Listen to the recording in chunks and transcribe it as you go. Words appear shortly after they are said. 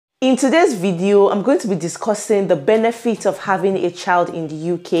In today's video, I'm going to be discussing the benefits of having a child in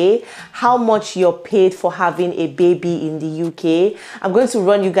the UK, how much you're paid for having a baby in the UK. I'm going to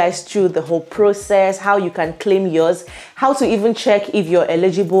run you guys through the whole process, how you can claim yours, how to even check if you're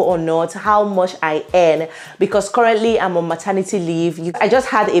eligible or not, how much I earn, because currently I'm on maternity leave. I just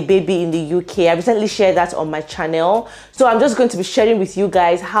had a baby in the UK. I recently shared that on my channel. So I'm just going to be sharing with you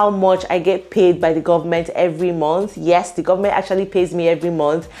guys how much I get paid by the government every month. Yes, the government actually pays me every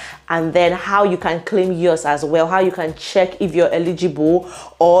month. And then how you can claim yours as well, how you can check if you're eligible,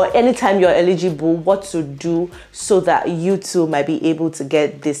 or anytime you're eligible, what to do so that you too might be able to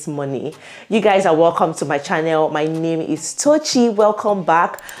get this money. You guys are welcome to my channel. My name is Tochi. Welcome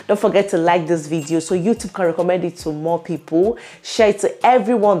back. Don't forget to like this video so YouTube can recommend it to more people. Share it to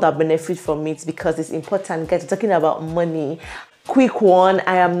everyone that benefits from it because it's important. Guys, we're talking about money. Quick one,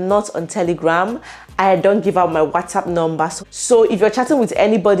 I am not on Telegram. I don't give out my WhatsApp number. So if you're chatting with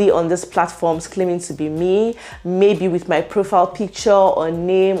anybody on these platforms claiming to be me, maybe with my profile picture or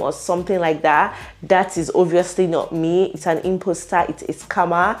name or something like that, that is obviously not me. It's an imposter, it's a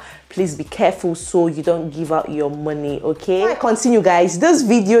scammer. Please be careful so you don't give out your money, okay? Before I continue, guys, this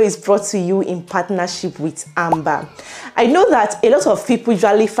video is brought to you in partnership with Amber. I know that a lot of people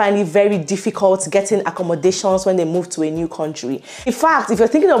usually find it very difficult getting accommodations when they move to a new country. In fact, if you're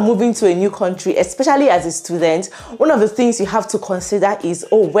thinking of moving to a new country, especially as a student, one of the things you have to consider is,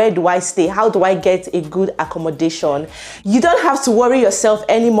 oh, where do I stay? How do I get a good accommodation? You don't have to worry yourself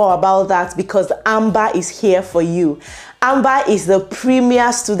anymore about that because Amber is here for you. Amber is the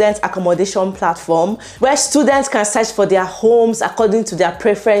premier student accommodation platform where students can search for their homes according to their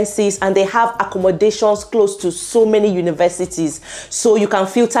preferences, and they have accommodations close to so many universities. So you can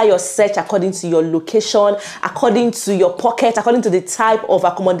filter your search according to your location, according to your pocket, according to the type of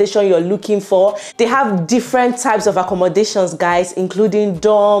accommodation you're looking for. They have different types of accommodations, guys, including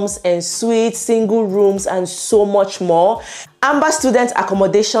dorms and suites, single rooms, and so much more. Amber student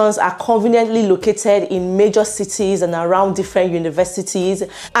accommodations are conveniently located in major cities and around different universities,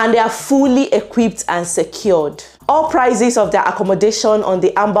 and they are fully equipped and secured. All prices of their accommodation on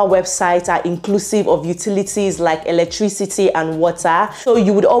the Amber website are inclusive of utilities like electricity and water, so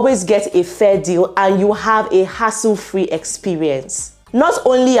you would always get a fair deal and you have a hassle-free experience. Not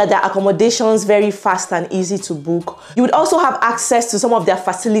only are their accommodations very fast and easy to book, you would also have access to some of their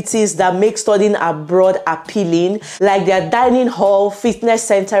facilities that make studying abroad appealing, like their dining hall, fitness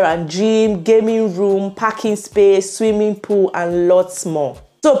center and gym, gaming room, parking space, swimming pool, and lots more.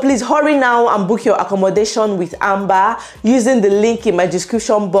 So please hurry now and book your accommodation with Amber using the link in my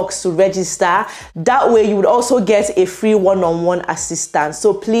description box to register. That way you would also get a free one-on-one assistance.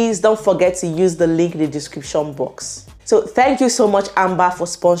 So please don't forget to use the link in the description box. So thank you so much, Amber, for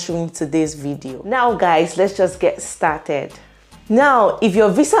sponsoring today's video. Now guys, let's just get started. Now, if your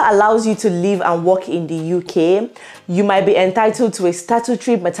visa allows you to live and work in the UK, you might be entitled to a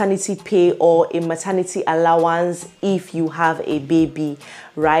statutory maternity pay or a maternity allowance if you have a baby,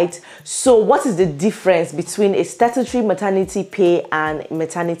 right? So what is the difference between a statutory maternity pay and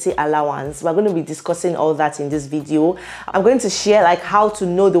maternity allowance? We're going to be discussing all that in this video. I'm going to share like how to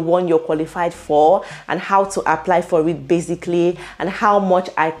know the one you're qualified for and how to apply for it basically, and how much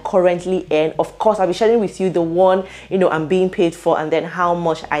I currently earn. Of course, I'll be sharing with you the one, I'm being paid for, and then how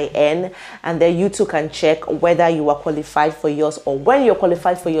much I earn, and then you too can check whether you are qualified for yours, or when you're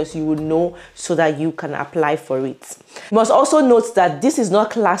qualified for yours, you will know so that you can apply for it. You must also note that this is not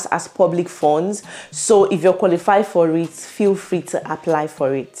classed as public funds, so if you're qualified for it, feel free to apply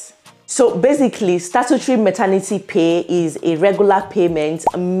for it. So basically, statutory maternity pay is a regular payment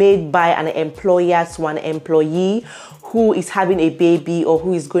made by an employer to an employee who is having a baby or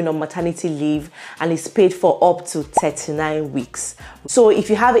who is going on maternity leave, and is paid for up to 39 weeks. So if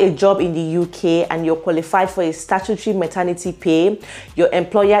you have a job in the UK and you're qualified for a statutory maternity pay, your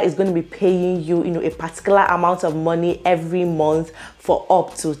employer is going to be paying you, a particular amount of money every month for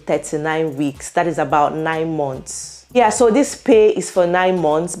up to 39 weeks. That is about 9 months. Yeah, so this pay is for 9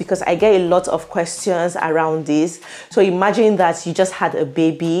 months because I get a lot of questions around this. So imagine that you just had a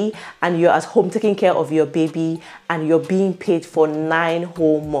baby and you're at home taking care of your baby and you're being paid for 9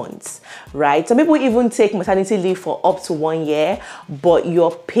 whole months, right? Some people even take maternity leave for up to 1 year, but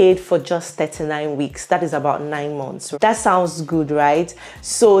you're paid for just 39 weeks. That is about 9 months. That sounds good, right?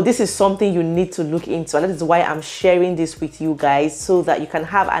 So this is something you need to look into. And that is why I'm sharing this with you guys, so that you can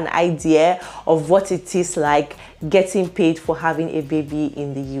have an idea of what it is like getting paid for having a baby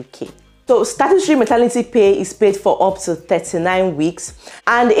in the UK. So statutory maternity pay is paid for up to 39 weeks.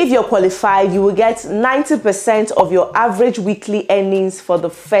 And if you're qualified, you will get 90% of your average weekly earnings for the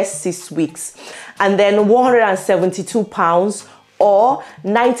first 6 weeks. And then £172 or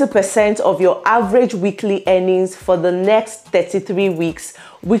 90% of your average weekly earnings for the next 33 weeks,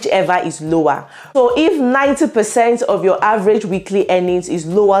 whichever is lower. So if 90% of your average weekly earnings is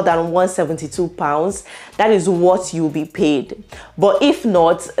lower than £172, that is what you'll be paid. But if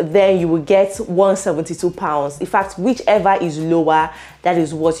not, then you will get £172. In fact, whichever is lower, that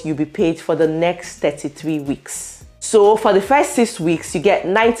is what you'll be paid for the next 33 weeks. So for the first 6 weeks, you get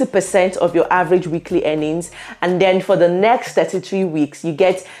 90% of your average weekly earnings. And then for the next 33 weeks, you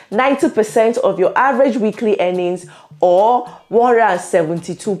get 90% of your average weekly earnings or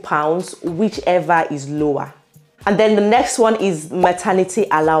 £172, whichever is lower. And then the next one is maternity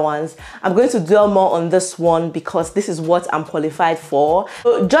allowance. I'm going to dwell more on this one because this is what I'm qualified for.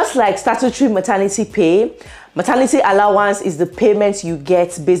 So just like statutory maternity pay, maternity allowance is the payment you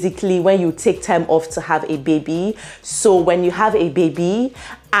get basically when you take time off to have a baby. So when you have a baby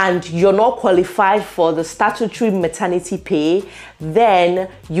and you're not qualified for the statutory maternity pay, then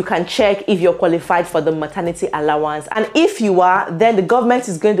you can check if you're qualified for the maternity allowance. And if you are, then the government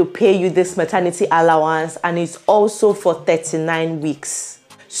is going to pay you this maternity allowance, and it's also for 39 weeks.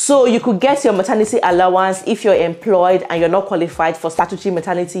 So you could get your maternity allowance if you're employed and you're not qualified for statutory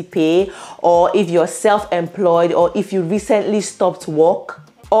maternity pay, or if you're self-employed, or if you recently stopped work,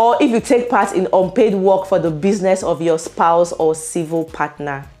 or if you take part in unpaid work for the business of your spouse or civil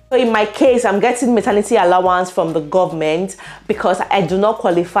partner. So in my case, I'm getting maternity allowance from the government because I do not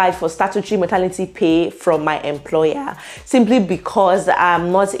qualify for statutory maternity pay from my employer, simply because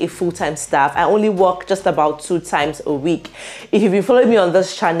I'm not a full-time staff. I only work just about 2 times a week. If you've been following me on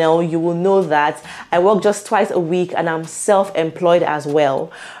this channel, you will know that I work just twice a week and I'm self-employed as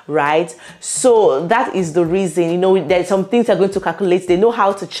well, right? So that is the reason. You know, there's some things they're going to calculate. They know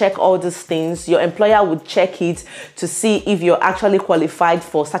how to check all these things. Your employer would check it to see if you're actually qualified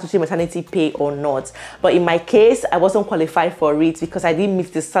for statutory maternity pay or not. But in my case, I wasn't qualified for it because I didn't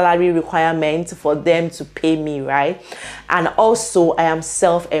meet the salary requirement for them to pay me, right? And also I am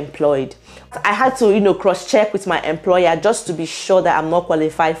self-employed. I had to, cross-check with my employer just to be sure that I'm not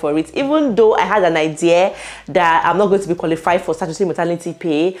qualified for it, even though I had an idea that I'm not going to be qualified for statutory maternity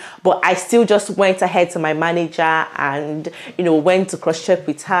pay. But I still just went ahead to my manager and, went to cross-check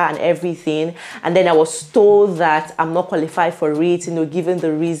with her and everything. And then I was told that I'm not qualified for it, given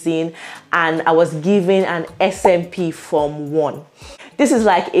the reason. And I was given an SMP Form 1. This is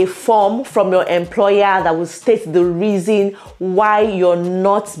like a form from your employer that will state the reason why you're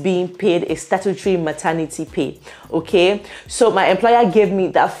not being paid a statutory maternity pay. Okay, so my employer gave me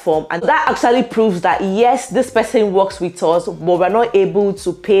that form, and that actually proves that yes, this person works with us, but we're not able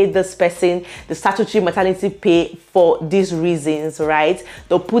to pay this person the statutory maternity pay for these reasons, right?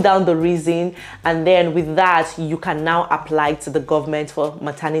 They'll put down the reason, and then with that, you can now apply to the government for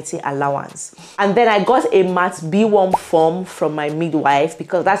maternity allowance. And then I got a Mat B1 form from my midwife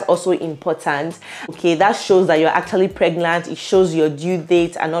because that's also important. Okay, that shows that you're actually pregnant. It shows your due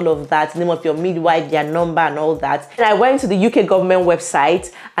date and all of that, name of your midwife, their number and all that. And I went to the UK government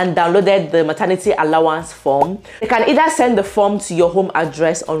website and downloaded the maternity allowance form. They can either send the form to your home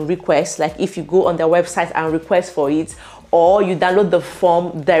address on request, like if you go on their website and request for it, or you download the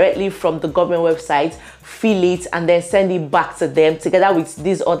form directly from the government website, fill it, and then send it back to them together with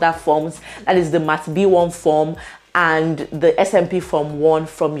these other forms. That is the Mat B1 form and the SMP Form 1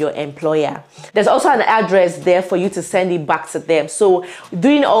 from your employer. There's also an address there for you to send it back to them. So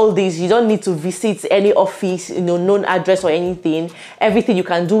doing all this, you don't need to visit any office, known address or anything. Everything you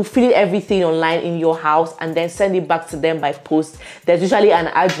can do, fill everything online in your house and then send it back to them by post. There's usually an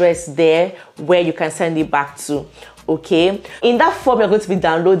address there where you can send it back to. Okay, in that form you're going to be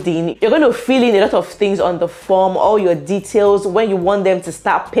downloading, you're going to fill in a lot of things on the form, all your details, when you want them to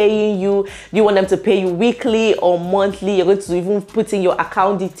start paying you. Do you want them to pay you weekly or monthly? You're going to even put in your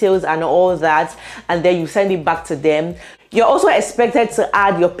account details and all that, and then you send it back to them. You're also expected to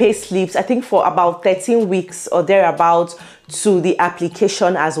add your pay slips, I think for about 13 weeks or thereabouts, to the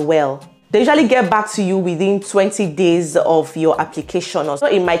application as well. They usually get back to you within 20 days of your application. So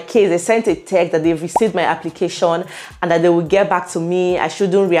in my case, they sent a text that they've received my application and that they will get back to me. I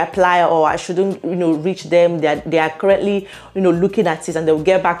shouldn't reapply or I shouldn't, reach them. They are currently, looking at it, and they will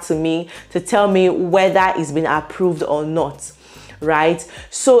get back to me to tell me whether it's been approved or not. Right,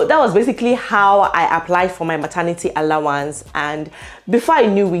 so that was basically how I applied for my maternity allowance, and before I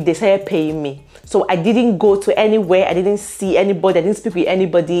knew it, they started paying me. So I didn't go to anywhere, I didn't see anybody, I didn't speak with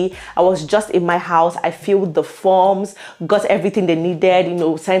anybody. I was just in my house. I filled the forms, got everything they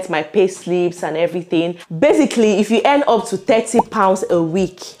needed, sent my pay slips and everything. Basically, if you earn up to £30 a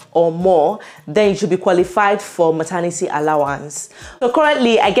week or more, then you should be qualified for maternity allowance. So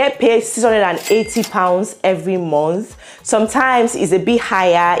currently I get paid £680 every month. Sometimes sometimes it's a bit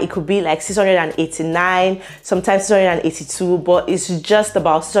higher. It could be like 689, sometimes 682, but it's just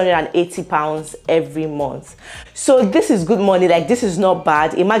about 680 pounds every month. So this is good money. Like, this is not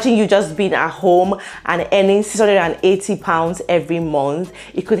bad. Imagine you just being at home and earning 680 pounds every month.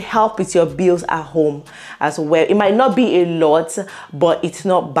 It could help with your bills at home as well. It might not be a lot, but it's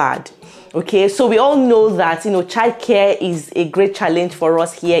not bad. Okay, so we all know that, you know, childcare is a great challenge for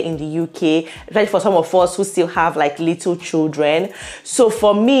us here in the UK, especially for some of us who still have like little children. So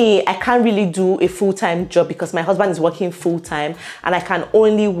for me, I can't really do a full-time job because my husband is working full-time and I can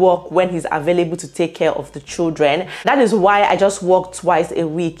only work when he's available to take care of the children. That is why I just work twice a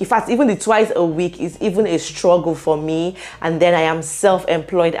week. In fact, even the twice a week is even a struggle for me, and then I am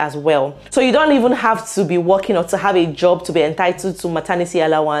self-employed as well. So you don't even have to be working or to have a job to be entitled to maternity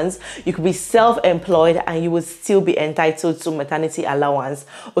allowance. You could be self-employed and you will still be entitled to maternity allowance.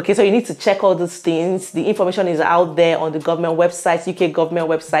 Okay, so you need to check all those things. The information is out there on the government website, UK government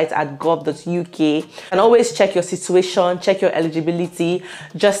website at gov.uk. And always check your situation, check your eligibility,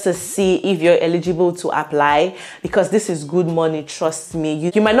 just to see if you're eligible to apply, because this is good money, trust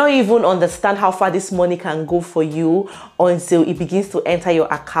me. You might not even understand how far this money can go for you until it begins to enter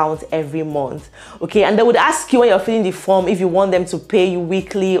your account every month. Okay, and they would ask you when you're filling the form if you want them to pay you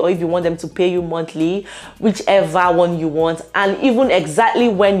weekly or if you want them to pay you monthly, whichever one you want, and even exactly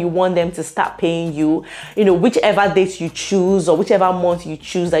when you want them to start paying you. You know, whichever date you choose or whichever month you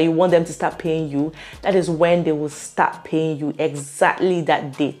choose that you want them to start paying you, that is when they will start paying you, exactly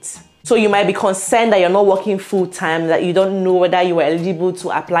that date. So you might be concerned that you're not working full-time, that you don't know whether you are eligible to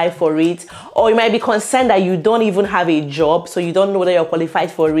apply for it, or you might be concerned that you don't even have a job, so you don't know whether you're qualified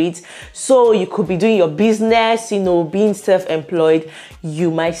for it. So you could be doing your business, you know, being self-employed.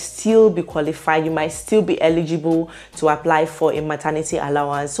 You might still be qualified, you might still be eligible to apply for a maternity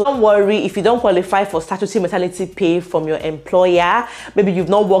allowance. So don't worry if you don't qualify for statutory maternity pay from your employer. Maybe you've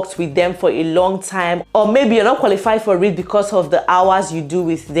not worked with them for a long time, or maybe you're not qualified for it because of the hours you do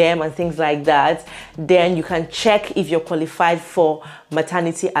with them and things like that. Then you can check if you're qualified for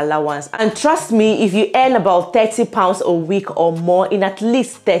maternity allowance. And trust me, if you earn about £30 a week or more in at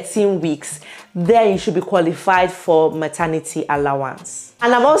least 13 weeks, then you should be qualified for maternity allowance.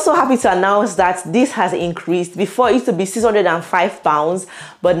 And I'm also happy to announce that this has increased. Before it used to be £605,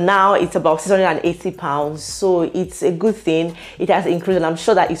 but now it's about £680. So it's a good thing. It has increased, and I'm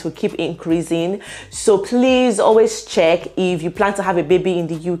sure that it will keep increasing. So please always check if you plan to have a baby in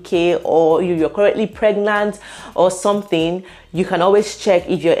the UK, or you're currently pregnant or something. You can always check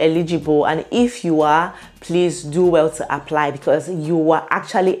if you're eligible, and if you are, please do well to apply, because you are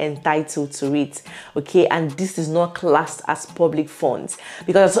actually entitled to it. Okay, and this is not classed as public funds,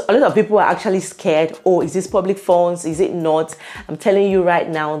 because a lot of people are actually scared. Oh, is this public funds? Is it not? I'm telling you right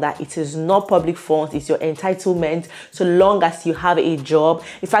now that it is not public funds. It's your entitlement, so long as you have a job.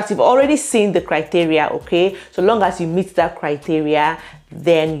 In fact, you've already seen the criteria. Okay, so long as you meet that criteria,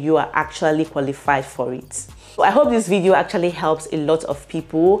 then you are actually qualified for it. So I hope this video actually helps a lot of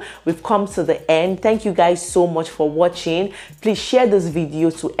people. We've come to the end. Thank you guys so much for watching. Please share this video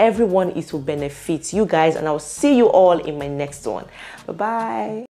to everyone it will benefit you guys, and I'll see you all in my next one. Bye bye.